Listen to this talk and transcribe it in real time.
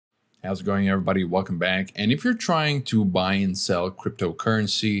How's it going, everybody? Welcome back. And if you're trying to buy and sell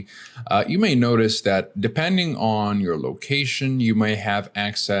cryptocurrency, you may notice that depending on your location, you may have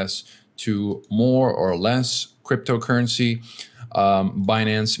access to more or less cryptocurrency.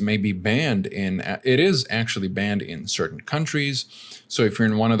 Binance may be banned it is actually banned in certain countries. So if you're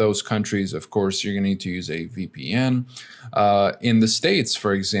in one of those countries, of course, you're going to need to use a VPN. In the States,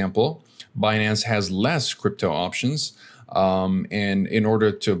 for example, Binance has less crypto options. And in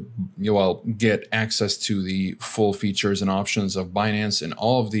order to get access to the full features and options of Binance and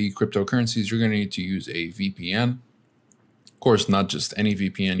all of the cryptocurrencies, you're going to need to use a VPN. Of course, not just any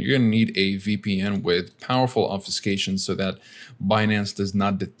VPN. You're going to need a VPN with powerful obfuscation so that Binance does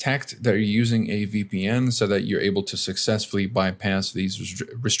not detect that you're using a VPN, so that you're able to successfully bypass these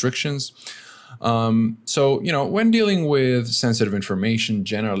restrictions. When dealing with sensitive information,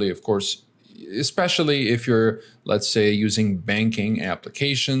 generally, of course, especially if you're, let's say, using banking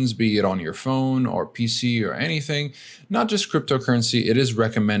applications, be it on your phone or PC or anything, not just cryptocurrency, it is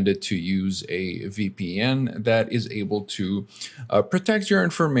recommended to use a VPN that is able to protect your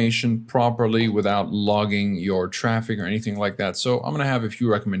information properly without logging your traffic or anything like that. So I'm going to have a few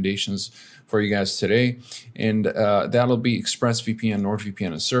recommendations for you guys today, and that'll be ExpressVPN, NordVPN,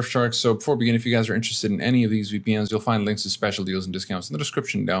 and Surfshark. So before we begin, if you guys are interested in any of these VPNs, you'll find links to special deals and discounts in the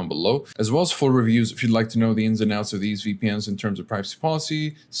description down below, as well as full reviews if you'd like to know the ins and outs of these VPNs in terms of privacy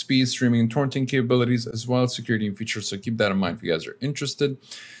policy, speed, streaming, and torrenting capabilities, as well as security and features. So keep that in mind if you guys are interested.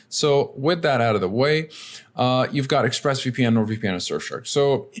 So with that out of the way, you've got ExpressVPN, NordVPN, and Surfshark.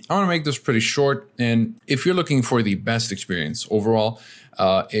 So I want to make this pretty short. And if you're looking for the best experience overall,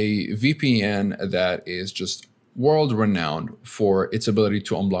 a VPN that is just world-renowned for its ability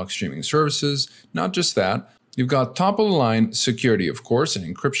to unblock streaming services. Not just that, you've got top-of-the-line security, of course, and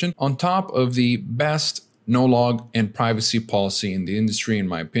encryption on top of the best no-log and privacy policy in the industry, in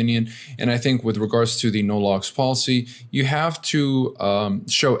my opinion. And I think with regards to the no-logs policy, you have to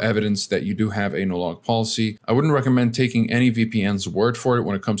show evidence that you do have a no-log policy. I wouldn't recommend taking any VPN's word for it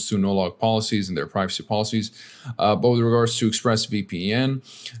when it comes to no-log policies and their privacy policies. But with regards to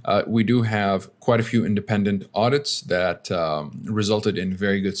ExpressVPN, we do have quite a few independent audits that resulted in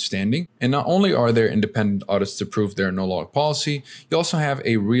very good standing. And not only are there independent audits to prove their no-log policy, you also have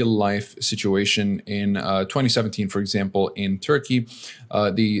a real-life situation in 2017, for example, in Turkey.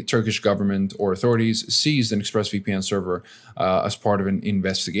 The Turkish government or authorities seized an ExpressVPN server as part of an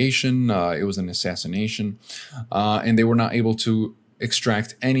investigation. It was an assassination, and they were not able to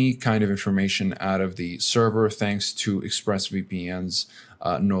extract any kind of information out of the server thanks to ExpressVPN's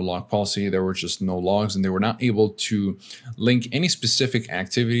no-log policy. There were just no logs, and they were not able to link any specific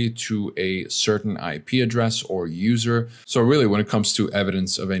activity to a certain IP address or user. So really, when it comes to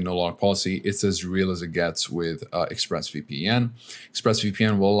evidence of a no-log policy, it's as real as it gets with ExpressVPN.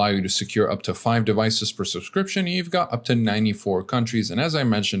 ExpressVPN will allow you to secure up to 5 devices per subscription. You've got up to 94 countries. And as I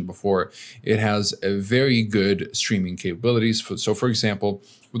mentioned before, it has a very good streaming capabilities. So for example,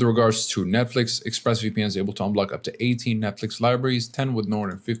 with regards to Netflix, ExpressVPN is able to unblock up to 18 Netflix libraries, 10 with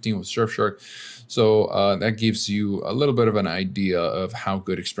Nord and 15 with Surfshark. So that gives you a little bit of an idea of how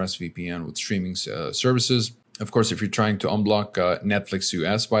good ExpressVPN with streaming services. Of course, if you're trying to unblock Netflix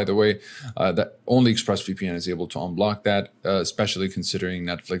US, by the way, that only ExpressVPN is able to unblock that, especially considering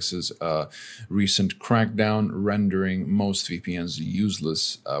Netflix's recent crackdown, rendering most VPNs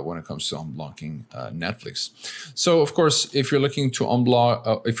useless when it comes to unblocking Netflix. So, of course, if you're looking to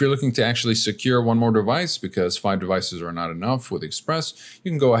unblock, if you're looking to actually secure one more device, because 5 devices are not enough with Express,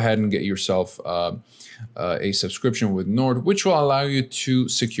 you can go ahead and get yourself a subscription with Nord, which will allow you to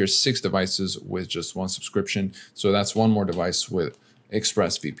secure 6 devices with just 1 subscription. So that's 1 more device with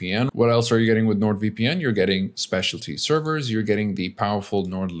ExpressVPN. What else are you getting with NordVPN? You're getting specialty servers. You're getting the powerful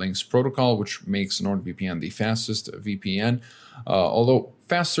NordLynx protocol, which makes NordVPN the fastest VPN, although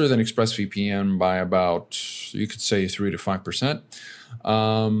faster than ExpressVPN by about, you could say, 3 to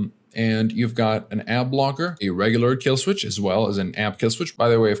 5%. And you've got an app blocker, a regular kill switch, as well as an app kill switch. By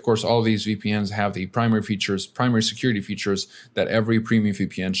the way, of course, all of these VPNs have the primary security features that every premium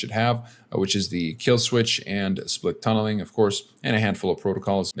VPN should have, which is the kill switch and split tunneling, of course, and a handful of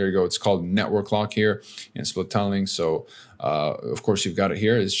protocols. There you go. It's called network lock here and split tunneling. So, of course, you've got it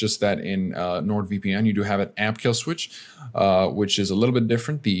here. It's just that in NordVPN, you do have an app kill switch, which is a little bit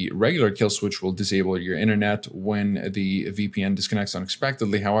different. The regular kill switch will disable your internet when the VPN disconnects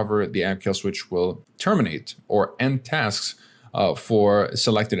unexpectedly. However, the app kill switch will terminate or end tasks for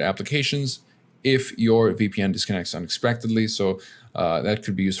selected applications if your VPN disconnects unexpectedly. So That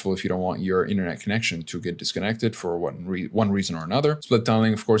could be useful if you don't want your internet connection to get disconnected for one reason or another. Split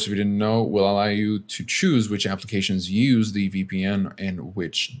tunneling, of course, if you didn't know, will allow you to choose which applications use the VPN and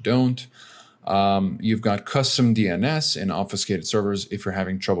which don't. You've got custom DNS and obfuscated servers if you're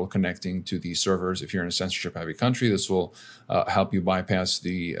having trouble connecting to these servers. If you're in a censorship-heavy country, this will help you bypass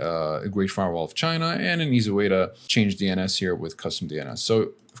the Great Firewall of China, and an easy way to change DNS here with custom DNS.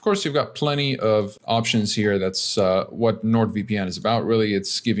 So, of course, you've got plenty of options here. That's what NordVPN is about, really.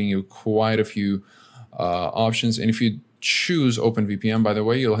 It's giving you quite a few options. And if you choose OpenVPN, by the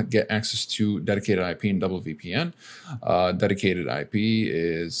way, you'll get access to dedicated IP and double VPN. Dedicated IP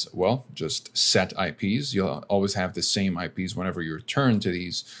is, well, just set IPs. You'll always have the same IPs whenever you return to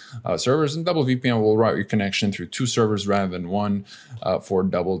these servers. And double VPN will route your connection through 2 servers rather than 1 for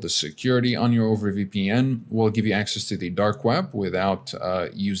double the security. On your over VPN will give you access to the dark web without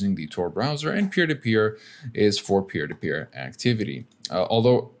using the Tor browser. And peer-to-peer is for peer-to-peer activity.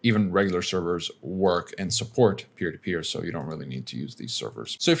 Although even regular servers work and support peer-to-peer, so you don't really need to use these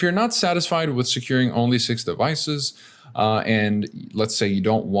servers. So if you're not satisfied with securing only 6 devices, and let's say you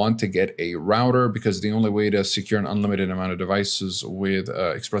don't want to get a router, because the only way to secure an unlimited amount of devices with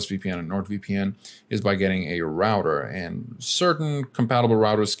ExpressVPN and NordVPN is by getting a router. And certain compatible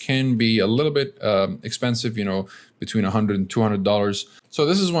routers can be a little bit expensive, you know, between $100 and $200. So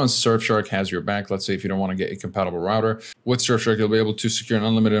this is when Surfshark has your back. Let's say if you don't want to get a compatible router, with Surfshark, you'll be able to secure an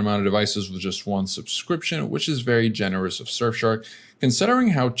unlimited amount of devices with just 1 subscription, which is very generous of Surfshark. Considering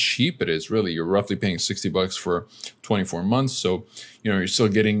how cheap it is, really, you're roughly paying $60 for 24 months. So, you know, you're still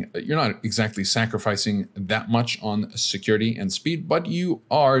getting, you're not exactly sacrificing that much on security and speed, but you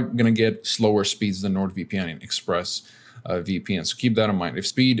are going to get slower speeds than NordVPN and ExpressVPN. So keep that in mind. If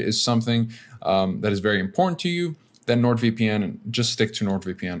speed is something that is very important to you, then NordVPN, just stick to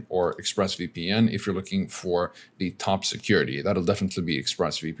NordVPN or ExpressVPN if you're looking for the top security. That'll definitely be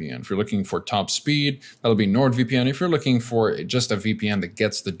ExpressVPN. If you're looking for top speed, that'll be NordVPN. If you're looking for just a VPN that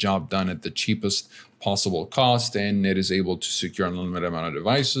gets the job done at the cheapest possible cost and it is able to secure an unlimited amount of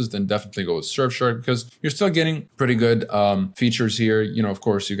devices, then definitely go with Surfshark, because you're still getting pretty good features here. You know, of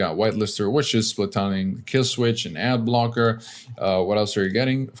course, you got whitelister, which is split tunneling, kill switch, and ad blocker. What else are you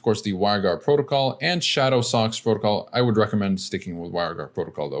getting? Of course, the WireGuard protocol and Shadow SOCKS protocol. I would recommend sticking with WireGuard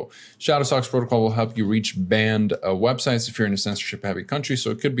protocol, though. Shadow SOCKS protocol will help you reach banned websites if you're in a censorship-heavy country,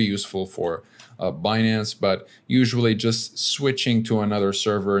 so it could be useful for Binance, but usually just switching to another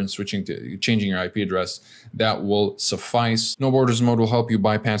server and changing your IP address, that will suffice. No Borders mode will help you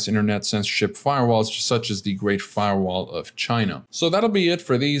bypass internet censorship firewalls such as the Great Firewall of China. So that'll be it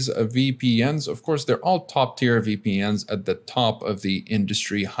for these VPNs. Of course, they're all top tier VPNs at the top of the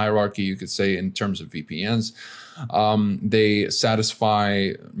industry hierarchy, you could say, in terms of VPNs. They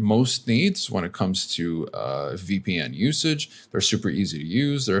satisfy most needs when it comes to VPN usage. They're super easy to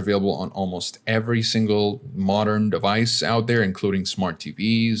use. They're available on almost every single modern device out there, including smart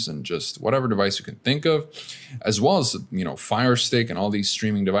TVs and just whatever device you can think of, as well as, you know, Fire Stick and all these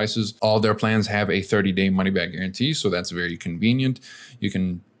streaming devices. All their plans have a 30-day money-back guarantee, so that's very convenient. You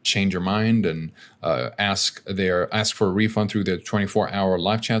can change your mind and ask for a refund through their 24-hour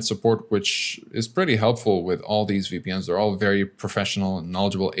live chat support, which is pretty helpful with all these VPNs. They're all very professional and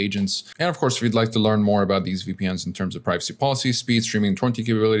knowledgeable agents. And of course, if you'd like to learn more about these VPNs in terms of privacy policy, speed, streaming, warranty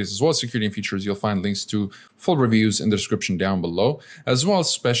capabilities, as well as security and features, you'll find links to full reviews in the description down below, as well as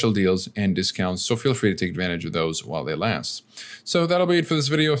special deals and discounts. So feel free to take advantage of those while they last. So that'll be it for this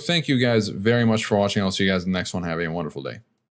video. Thank you guys very much for watching. I'll see you guys in the next one. Have a wonderful day.